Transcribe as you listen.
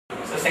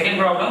second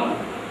problem,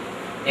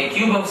 a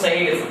cube of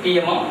side 50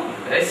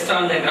 mm rests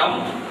on the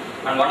ground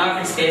on one of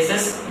its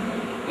faces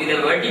with the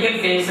vertical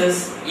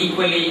faces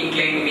equally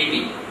inclined to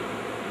VP.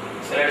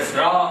 So let us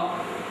draw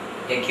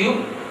a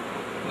cube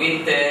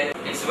with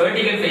its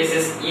vertical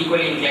faces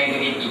equally inclined to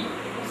VP.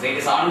 So it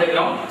is on the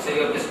ground, so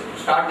you have to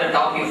start the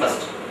top view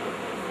first.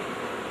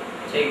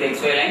 Take the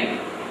XY line.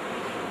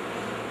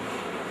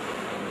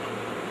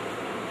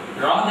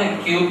 Draw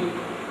the cube.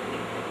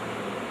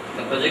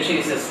 The projection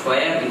is a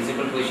square in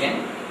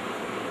superposition.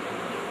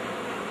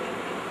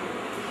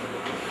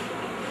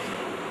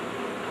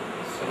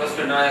 So first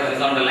to draw a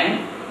horizontal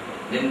line,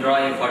 then draw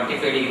a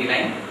 45-degree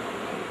line.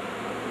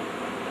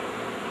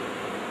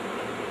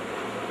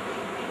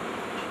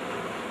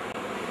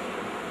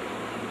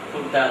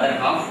 Put the other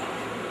half.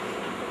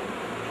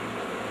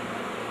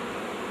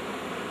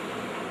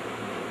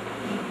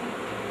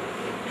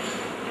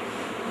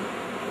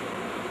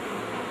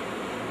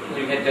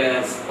 You will get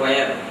a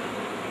square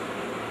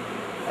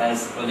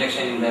as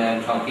projection in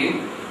the top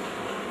view.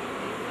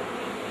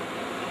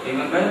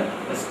 Remember,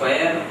 the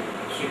square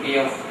should be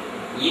of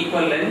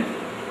equal length,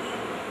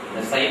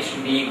 the sides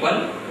should be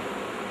equal.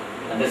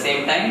 At the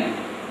same time,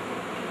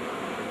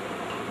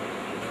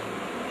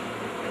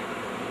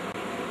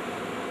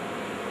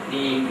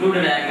 the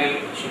included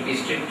angle should be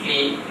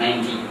strictly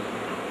 90.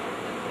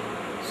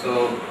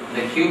 So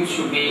the cube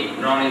should be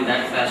drawn in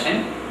that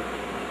fashion.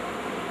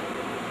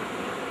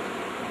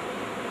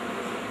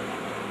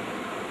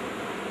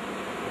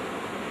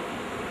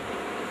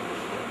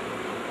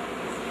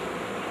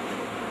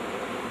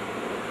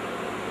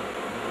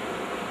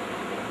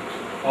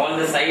 All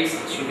the sides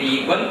should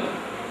be equal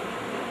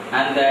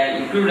and the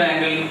included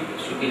angle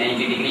should be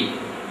 90 degree.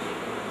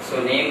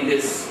 So name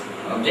this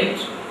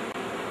object.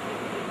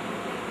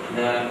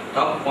 The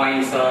top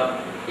points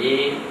are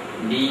A,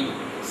 B,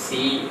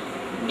 C,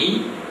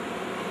 D,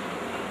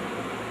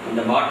 and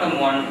the bottom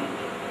one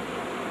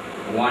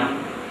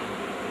 1,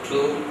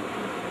 2,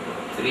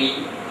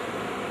 3,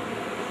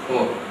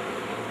 4.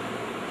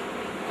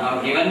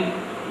 Now given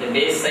the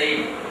base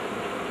side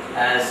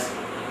as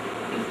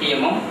 50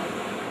 mm.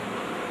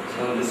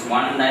 So this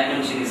one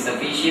dimension is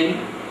sufficient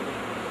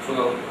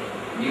to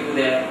view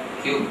the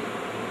cube.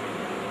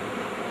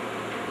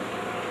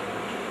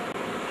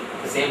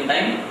 At the same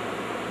time,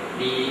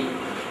 the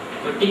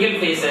vertical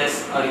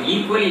faces are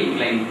equally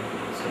inclined.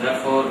 So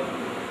therefore,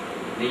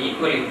 the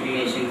equal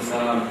inclinations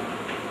are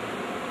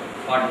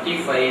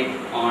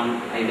 45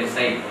 on either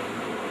side.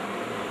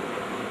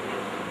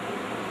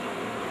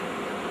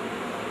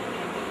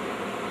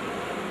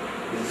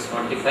 This is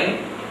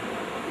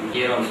 45.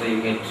 Here also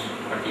you get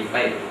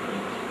 45.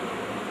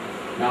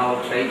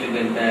 Now try to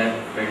get the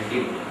front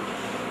view.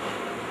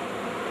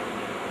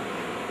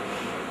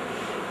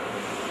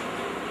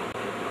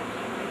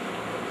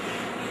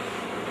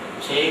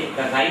 Check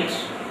the height,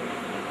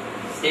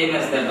 same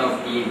as that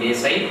of the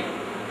base side.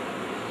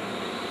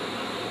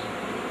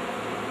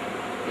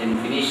 Then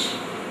finish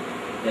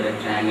the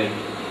rectangle.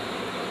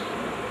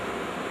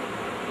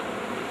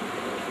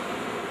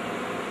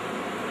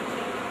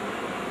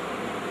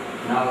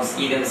 Now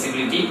see the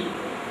visibility.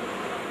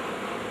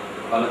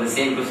 Follow the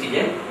same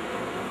procedure.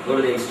 Go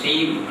to the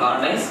extreme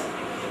corners,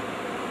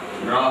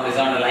 draw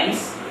horizontal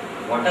lines.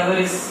 Whatever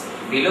is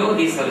below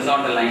these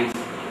horizontal lines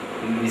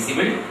will be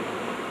visible.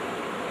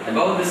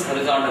 Above this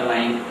horizontal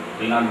line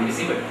will not be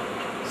visible.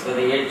 So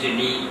the edge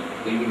D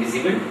will be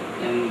visible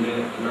and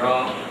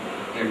draw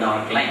a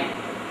dark line.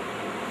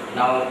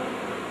 Now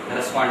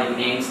corresponding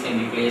names can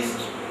be placed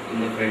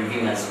in the front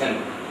view as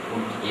well.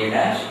 Put A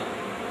dash,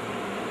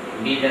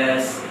 B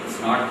dash is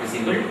not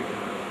visible,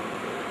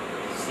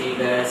 C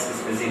dash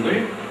is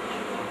visible,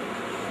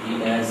 D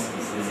dash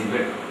is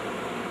visible.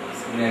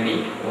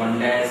 Similarly, 1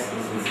 dash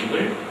is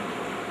visible,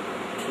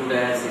 2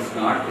 dash is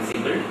not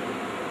visible,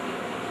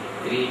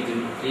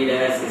 3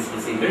 dash is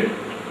visible,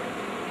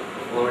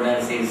 4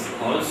 dash is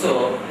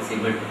also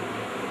visible.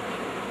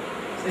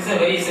 This is a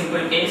very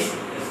simple case.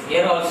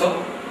 Here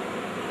also,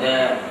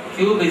 the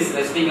cube is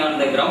resting on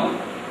the ground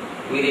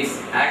with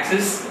its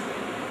axis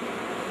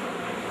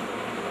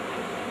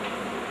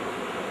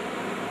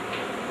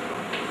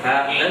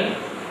parallel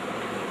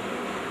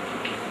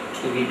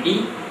to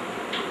VP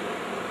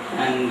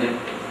and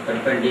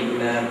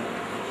perpendicular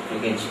to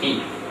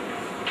HP.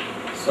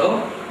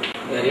 So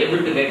we are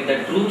able to get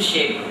the true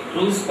shape,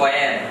 true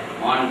square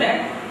on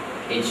the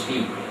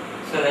HP.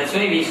 So that's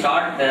why we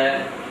start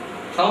the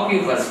top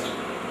view first,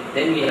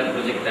 then we have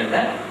projected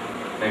the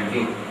front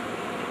view.